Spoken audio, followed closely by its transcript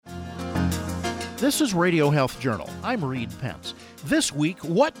This is Radio Health Journal. I'm Reed Pence. This week,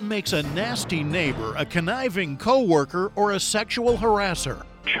 what makes a nasty neighbor, a conniving coworker, or a sexual harasser?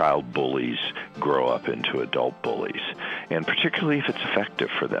 Child bullies grow up into adult bullies, and particularly if it's effective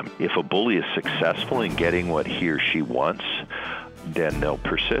for them. If a bully is successful in getting what he or she wants, then they'll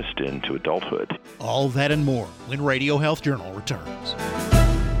persist into adulthood. All that and more when Radio Health Journal returns.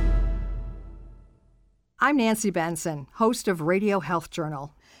 I'm Nancy Benson, host of Radio Health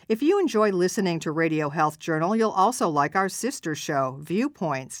Journal. If you enjoy listening to Radio Health Journal, you'll also like our sister show,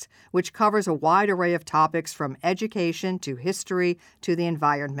 Viewpoints, which covers a wide array of topics from education to history to the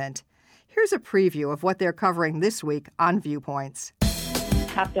environment. Here's a preview of what they're covering this week on Viewpoints.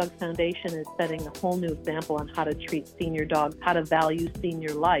 Top Dog Foundation is setting a whole new example on how to treat senior dogs, how to value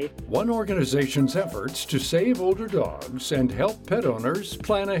senior life. One organization's efforts to save older dogs and help pet owners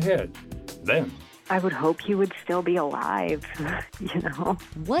plan ahead. Then, I would hope he would still be alive,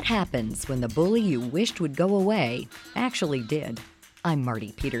 What happens when the bully you wished would go away actually did? I'm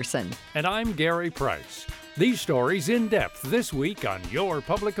Marty Peterson. and I'm Gary Price. These stories in depth this week on your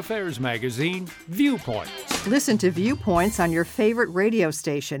public affairs magazine, Viewpoints. Listen to Viewpoints on your favorite radio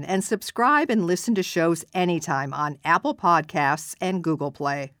station and subscribe and listen to shows anytime on Apple Podcasts and Google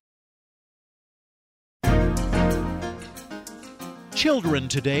Play. Children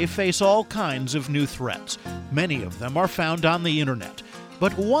today face all kinds of new threats. Many of them are found on the internet.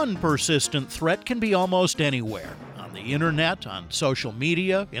 But one persistent threat can be almost anywhere. On the internet, on social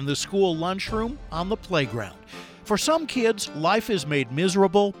media, in the school lunchroom, on the playground. For some kids, life is made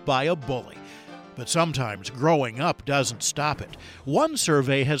miserable by a bully. But sometimes growing up doesn't stop it. One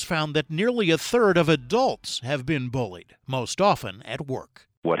survey has found that nearly a third of adults have been bullied, most often at work.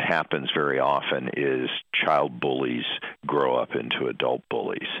 What happens very often is child bullies grow up into adult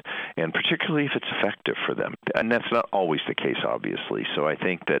bullies, and particularly if it's effective for them. And that's not always the case, obviously. So I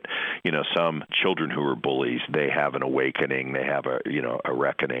think that, some children who are bullies, they have an awakening, they have a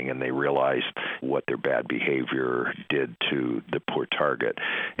reckoning, and they realize what their bad behavior did to the poor target.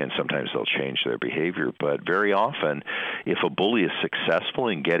 And sometimes they'll change their behavior. But very often, if a bully is successful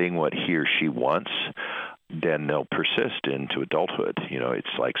in getting what he or she wants, then they'll persist into adulthood. It's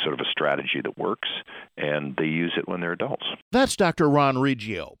like sort of a strategy that works, and they use it when they're adults. That's Dr. Ron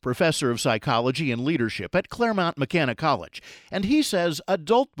Riggio, professor of psychology and leadership at Claremont McKenna College. And he says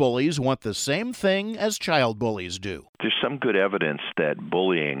adult bullies want the same thing as child bullies do. There's some good evidence that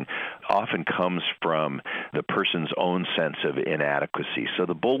bullying often comes from the person's own sense of inadequacy. So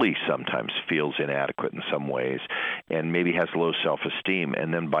the bully sometimes feels inadequate in some ways and maybe has low self-esteem.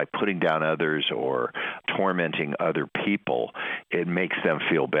 And then by putting down others or tormenting other people, it makes them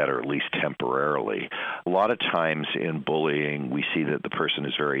feel better, at least temporarily. A lot of times in bullying, we see that the person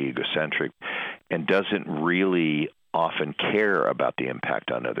is very egocentric and doesn't really often care about the impact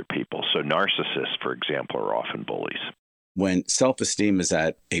on other people. So narcissists, for example, are often bullies. When self-esteem is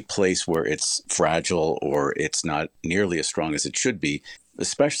at a place where it's fragile or it's not nearly as strong as it should be,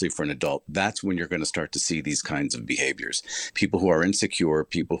 especially for an adult, that's when you're going to start to see these kinds of behaviors. People who are insecure,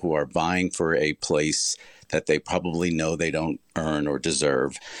 people who are vying for a place that they probably know they don't earn or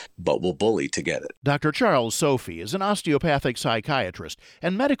deserve, but will bully to get it. Dr. Charles Sophie is an osteopathic psychiatrist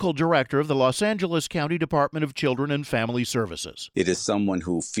and medical director of the Los Angeles County Department of Children and Family Services. It is someone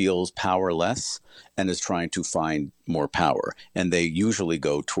who feels powerless and is trying to find more power, and they usually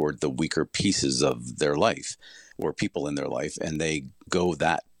go toward the weaker pieces of their life or people in their life, and they go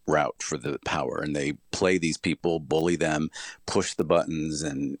that route for the power, and they play these people, bully them, push the buttons,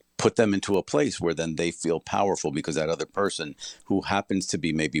 and put them into a place where then they feel powerful because that other person who happens to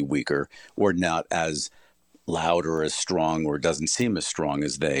be maybe weaker or not as loud or as strong or doesn't seem as strong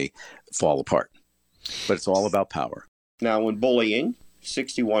as they fall apart. But it's all about power. Now, in bullying,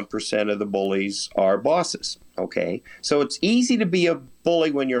 61% of the bullies are bosses, okay? So it's easy to be a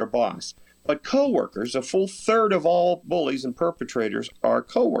bully when you're a boss. But coworkers, a full third of all bullies and perpetrators are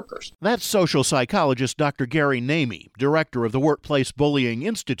coworkers. That's social psychologist Dr. Gary Namey, director of the Workplace Bullying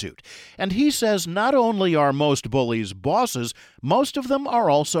Institute. And he says not only are most bullies bosses, most of them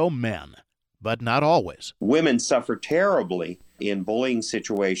are also men. But not always. Women suffer terribly in bullying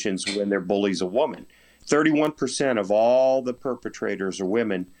situations when their bully's a woman. 31% of all the perpetrators are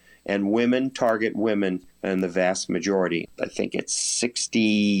women, and women target women in the vast majority. I think it's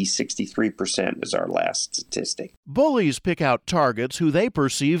 63% is our last statistic. Bullies pick out targets who they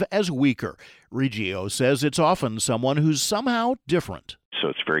perceive as weaker. Riggio says it's often someone who's somehow different. So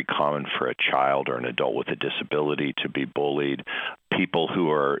it's very common for a child or an adult with a disability to be bullied. People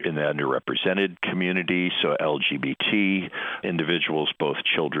who are in the underrepresented community, so LGBT individuals, both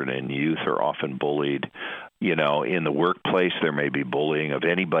children and youth, are often bullied. In the workplace, there may be bullying of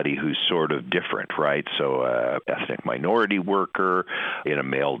anybody who's sort of different, right? So ethnic minority worker, in a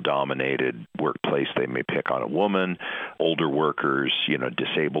male-dominated workplace, they may pick on a woman, older workers,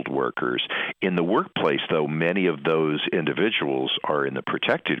 disabled workers. In the workplace, though, many of those individuals are in the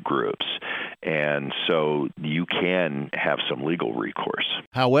protected groups, and so you can have some legal recourse.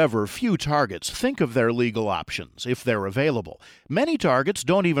 However, few targets think of their legal options if they're available. Many targets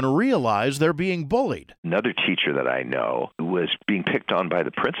don't even realize they're being bullied. Another teacher that I know was being picked on by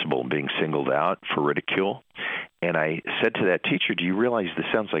the principal and being singled out for ridicule. And I said to that teacher, do you realize this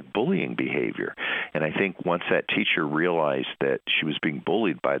sounds like bullying behavior? And I think once that teacher realized that she was being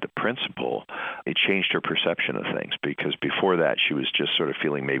bullied by the principal, it changed her perception of things, because before that she was just sort of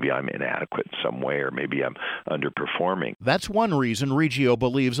feeling maybe I'm inadequate in some way, or maybe I'm underperforming. That's one reason Reggio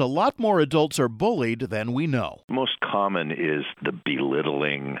believes a lot more adults are bullied than we know. Most common is the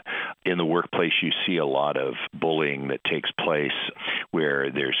belittling. In the workplace, you see a lot of bullying that takes place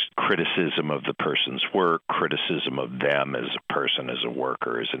where there's criticism of the person's work, criticism of them as a person, as a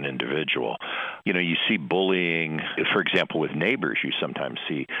worker, as an individual. You see bullying, for example, with neighbors. You sometimes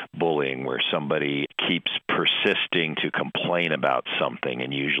see bullying where somebody keeps persisting to complain about something,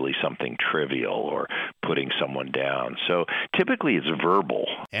 and usually something trivial, or putting someone down. So typically it's verbal.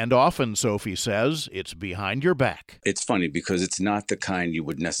 And often, Sophie says, it's behind your back. It's funny because it's not the kind you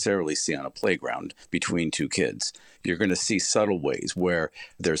would necessarily see on a playground between two kids. You're going to see subtle ways where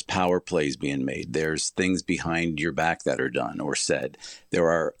there's power plays being made. There's things behind your back that are done or said. There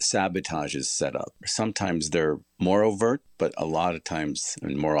are sabotages set up. Sometimes they're more overt, but a lot of times,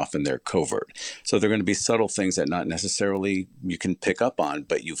 and more often, they're covert. So they're going to be subtle things that not necessarily you can pick up on,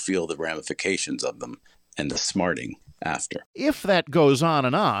 but you feel the ramifications of them and the smarting after. If that goes on,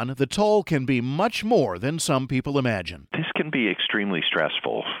 the toll can be much more than some people imagine. This can be extremely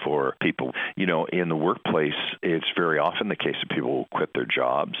stressful for people. In the workplace, it's very often the case that people will quit their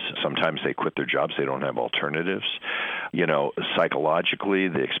jobs. Sometimes they quit their jobs, they don't have alternatives. Psychologically,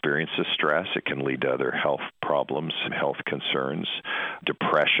 the experience of stress, it can lead to other health problems and health concerns.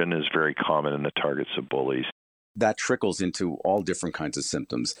 Depression is very common in the targets of bullies. That trickles into all different kinds of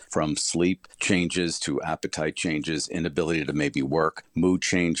symptoms, from sleep changes to appetite changes, inability to maybe work, mood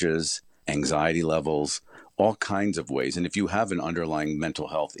changes, anxiety levels, all kinds of ways. And if you have an underlying mental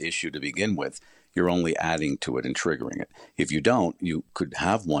health issue to begin with, you're only adding to it and triggering it. If you don't, you could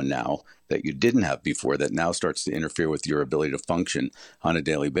have one now that you didn't have before that now starts to interfere with your ability to function on a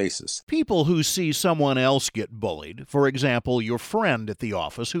daily basis. People who see someone else get bullied, for example, your friend at the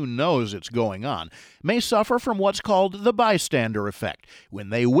office who knows it's going on, may suffer from what's called the bystander effect, when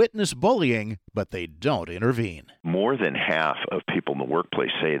they witness bullying, but they don't intervene. More than half of people in the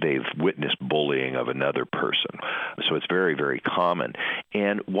workplace say they've witnessed bullying of another person. So it's very, very common.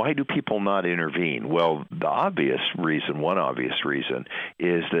 And why do people not intervene? Well, one obvious reason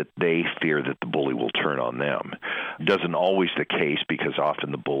is that they fear that the bully will turn on them. It isn't always the case, because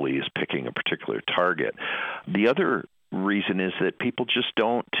often the bully is picking a particular target. The other reason is that people just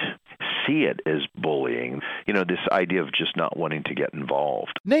don't see it as bullying. This idea of just not wanting to get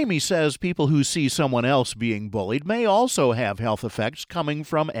involved. Namie says people who see someone else being bullied may also have health effects coming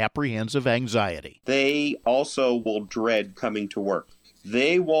from apprehensive anxiety. They also will dread coming to work.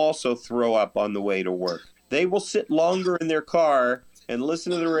 They will also throw up on the way to work. They will sit longer in their car and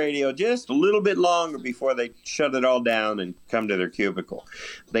listen to the radio just a little bit longer before they shut it all down and come to their cubicle.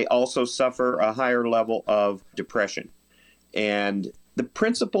 They also suffer a higher level of depression. And the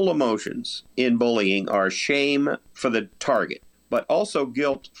principal emotions in bullying are shame for the target, but also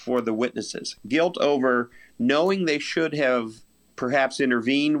guilt for the witnesses. Guilt over knowing they should have perhaps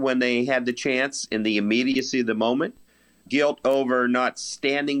intervened when they had the chance in the immediacy of the moment. Guilt over not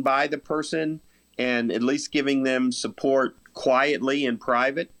standing by the person and at least giving them support quietly in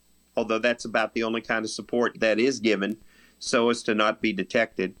private, although that's about the only kind of support that is given so as to not be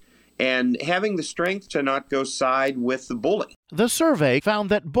detected, and having the strength to not go side with the bully. The survey found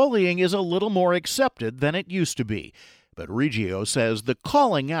that bullying is a little more accepted than it used to be. But Reggio says the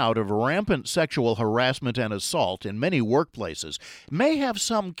calling out of rampant sexual harassment and assault in many workplaces may have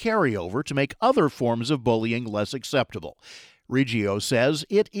some carryover to make other forms of bullying less acceptable. Reggio says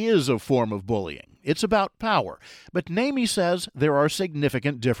it is a form of bullying. It's about power. But Namie says there are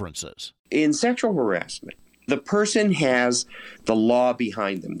significant differences. In sexual harassment, the person has the law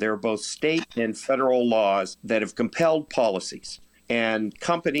behind them. There are both state and federal laws that have compelled policies. And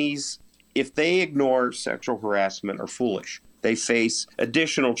companies, if they ignore sexual harassment, are foolish. They face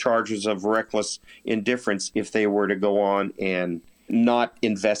additional charges of reckless indifference if they were to go on and not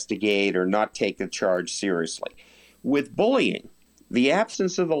investigate or not take a charge seriously. With bullying, The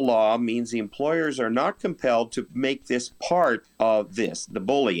absence of the law means the employers are not compelled to make this part of this, the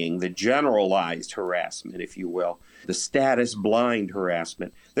bullying, the generalized harassment, if you will, the status blind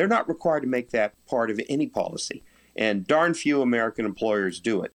harassment. They're not required to make that part of any policy. And darn few American employers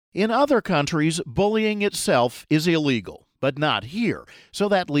do it. In other countries, bullying itself is illegal, but not here, so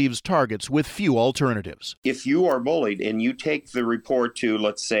that leaves targets with few alternatives. If you are bullied and you take the report to,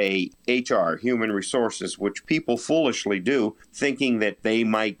 let's say, HR, Human Resources, which people foolishly do, thinking that they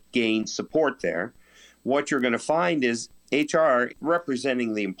might gain support there, what you're going to find is HR,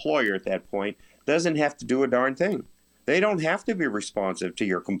 representing the employer at that point, doesn't have to do a darn thing. They don't have to be responsive to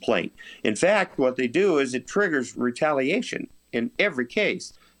your complaint. In fact, what they do is it triggers retaliation in every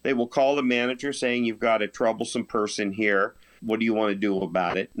case. They will call the manager saying, you've got a troublesome person here. What do you want to do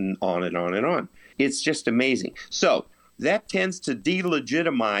about it? And on and on and on. It's just amazing. So that tends to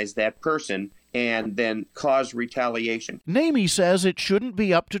delegitimize that person and then cause retaliation. Namey says it shouldn't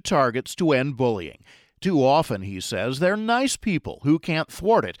be up to targets to end bullying. Too often, he says, they're nice people who can't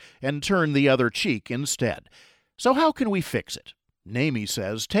thwart it and turn the other cheek instead. So how can we fix it? Namey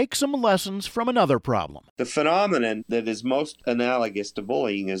says take some lessons from another problem. The phenomenon that is most analogous to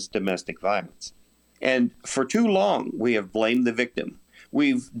bullying is domestic violence. And for too long, we have blamed the victim.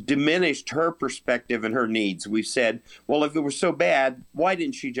 We've diminished her perspective and her needs. We've said, well, if it was so bad, why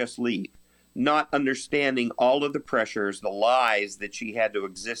didn't she just leave? Not understanding all of the pressures, the lies that she had to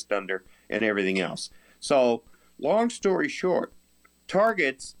exist under, and everything else. So, long story short,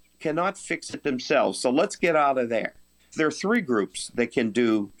 targets cannot fix it themselves. So let's get out of there. There are three groups that can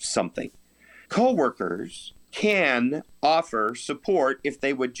do something. Coworkers can offer support if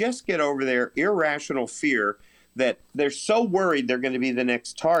they would just get over their irrational fear that they're so worried they're going to be the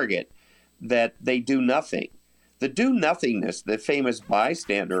next target that they do nothing. The do-nothingness, the famous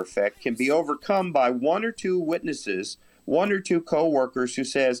bystander effect, can be overcome by one or two witnesses, one or two coworkers who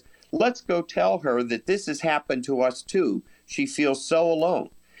says, let's go tell her that this has happened to us too. She feels so alone.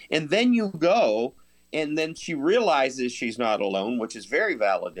 And then you go, and then she realizes she's not alone, which is very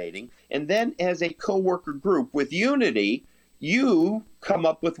validating. And then as a coworker group with unity, you come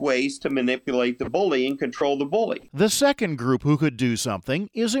up with ways to manipulate the bully and control the bully. The second group who could do something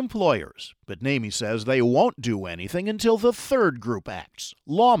is employers. But Namey says they won't do anything until the third group acts,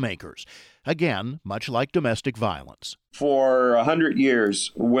 lawmakers. Again, much like domestic violence. For 100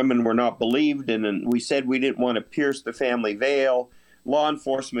 years, women were not believed, and we said we didn't want to pierce the family veil. Law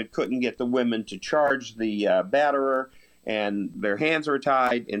enforcement couldn't get the women to charge the batterer, and their hands were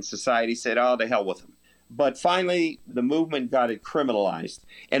tied, and society said, oh, to hell with them. But finally, the movement got it criminalized.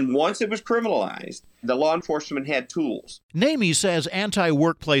 And once it was criminalized, the law enforcement had tools. Namey says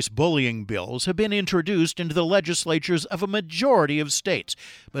anti-workplace bullying bills have been introduced into the legislatures of a majority of states,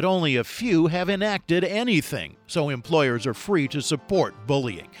 but only a few have enacted anything, so employers are free to support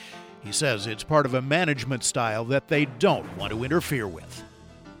bullying. He says it's part of a management style that they don't want to interfere with.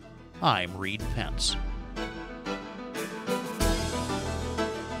 I'm Reed Pence.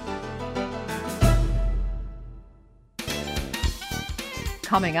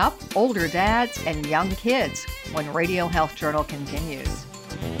 Coming up, older dads and young kids when Radio Health Journal continues.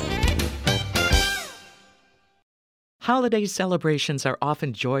 Holiday celebrations are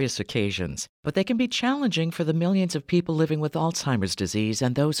often joyous occasions, but they can be challenging for the millions of people living with Alzheimer's disease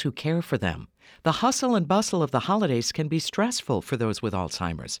and those who care for them. The hustle and bustle of the holidays can be stressful for those with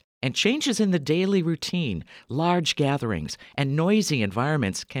Alzheimer's, and changes in the daily routine, large gatherings, and noisy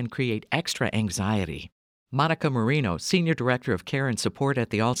environments can create extra anxiety. Monica Marino, Senior Director of Care and Support at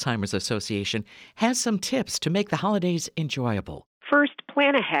the Alzheimer's Association, has some tips to make the holidays enjoyable. First,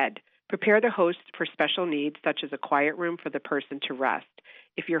 plan ahead. Prepare the host for special needs, such as a quiet room for the person to rest.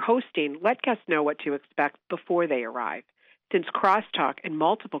 If you're hosting, let guests know what to expect before they arrive. Since crosstalk and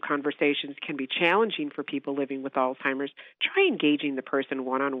multiple conversations can be challenging for people living with Alzheimer's, try engaging the person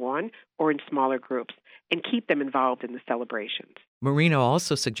one-on-one or in smaller groups and keep them involved in the celebrations. Marino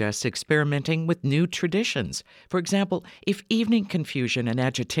also suggests experimenting with new traditions. For example, if evening confusion and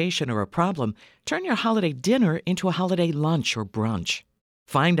agitation are a problem, turn your holiday dinner into a holiday lunch or brunch.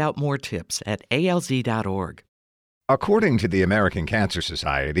 Find out more tips at alz.org. According to the American Cancer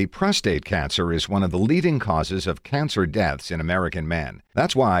Society, prostate cancer is one of the leading causes of cancer deaths in American men.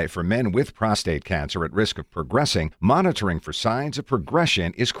 That's why, for men with prostate cancer at risk of progressing, monitoring for signs of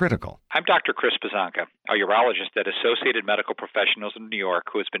progression is critical. I'm Dr. Chris Pazanka, a urologist at Associated Medical Professionals in New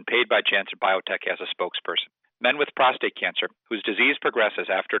York who has been paid by Janssen Biotech as a spokesperson. Men with prostate cancer, whose disease progresses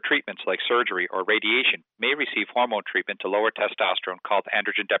after treatments like surgery or radiation, may receive hormone treatment to lower testosterone called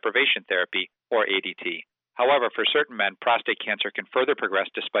androgen deprivation therapy, or ADT. However, for certain men, prostate cancer can further progress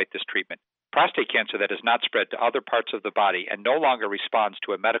despite this treatment. Prostate cancer that has not spread to other parts of the body and no longer responds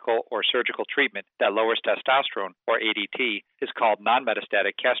to a medical or surgical treatment that lowers testosterone, or ADT, is called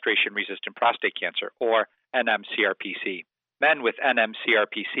non-metastatic castration-resistant prostate cancer, or NMCRPC. Men with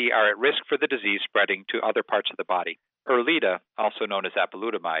NMCRPC are at risk for the disease spreading to other parts of the body. Erleada, also known as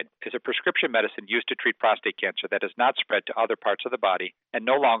apalutamide, is a prescription medicine used to treat prostate cancer that has not spread to other parts of the body and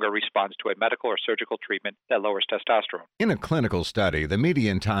no longer responds to a medical or surgical treatment that lowers testosterone. In a clinical study, the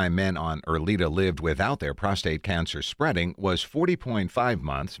median time men on Erleada lived without their prostate cancer spreading was 40.5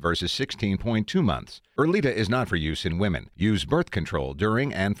 months versus 16.2 months. Erleada is not for use in women. Use birth control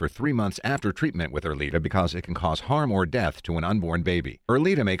during and for 3 months after treatment with Erleada because it can cause harm or death to an unborn baby.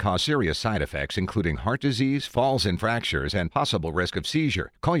 Erleada may cause serious side effects, including heart disease, falls and fractures, and possible risk of seizure.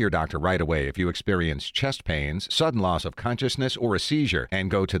 Call your doctor right away if you experience chest pains, sudden loss of consciousness, or a seizure,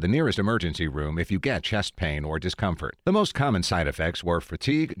 and go to the nearest emergency room if you get chest pain or discomfort. The most common side effects were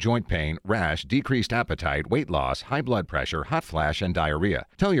fatigue, joint pain, rash, decreased appetite, weight loss, high blood pressure, hot flash, and diarrhea.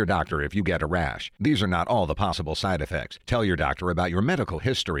 Tell your doctor if you get a rash. These are not all the possible side effects. Tell your doctor about your medical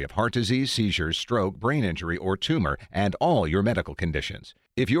history of heart disease, seizures, stroke, brain injury, or tumor, and all your medical conditions.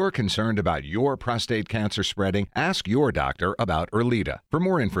 If you're concerned about your prostate cancer spreading, ask your doctor about Erleada. For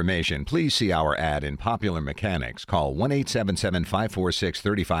more information, please see our ad in Popular Mechanics. Call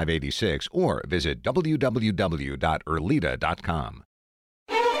 1-877-546-3586 or visit www.erleada.com.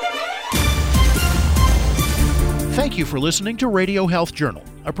 Thank you for listening to Radio Health Journal,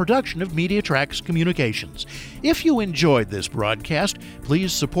 a production of MediaTrax Communications. If you enjoyed this broadcast,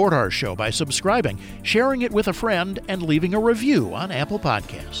 please support our show by subscribing, sharing it with a friend, and leaving a review on Apple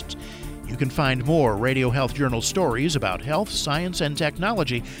Podcasts. You can find more Radio Health Journal stories about health, science, and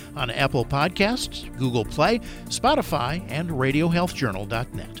technology on Apple Podcasts, Google Play, Spotify, and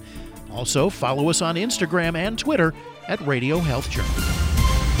RadioHealthJournal.net. Also, follow us on Instagram and Twitter at Radio Health Journal.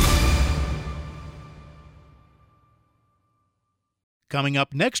 Coming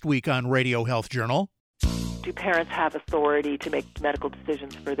up next week on Radio Health Journal. Do parents have authority to make medical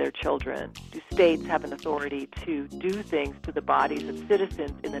decisions for their children? Do states have an authority to do things to the bodies of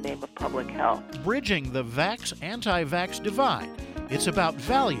citizens in the name of public health? Bridging the vax-anti-vax divide. It's about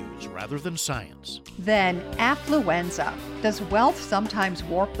values rather than science. Then, affluenza. Does wealth sometimes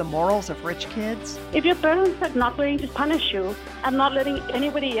warp the morals of rich kids? If your parents are not going to punish you and not letting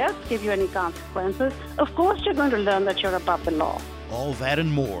anybody else give you any consequences, of course you're going to learn that you're above the law. All that and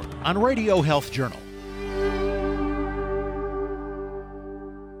more on Radio Health Journal.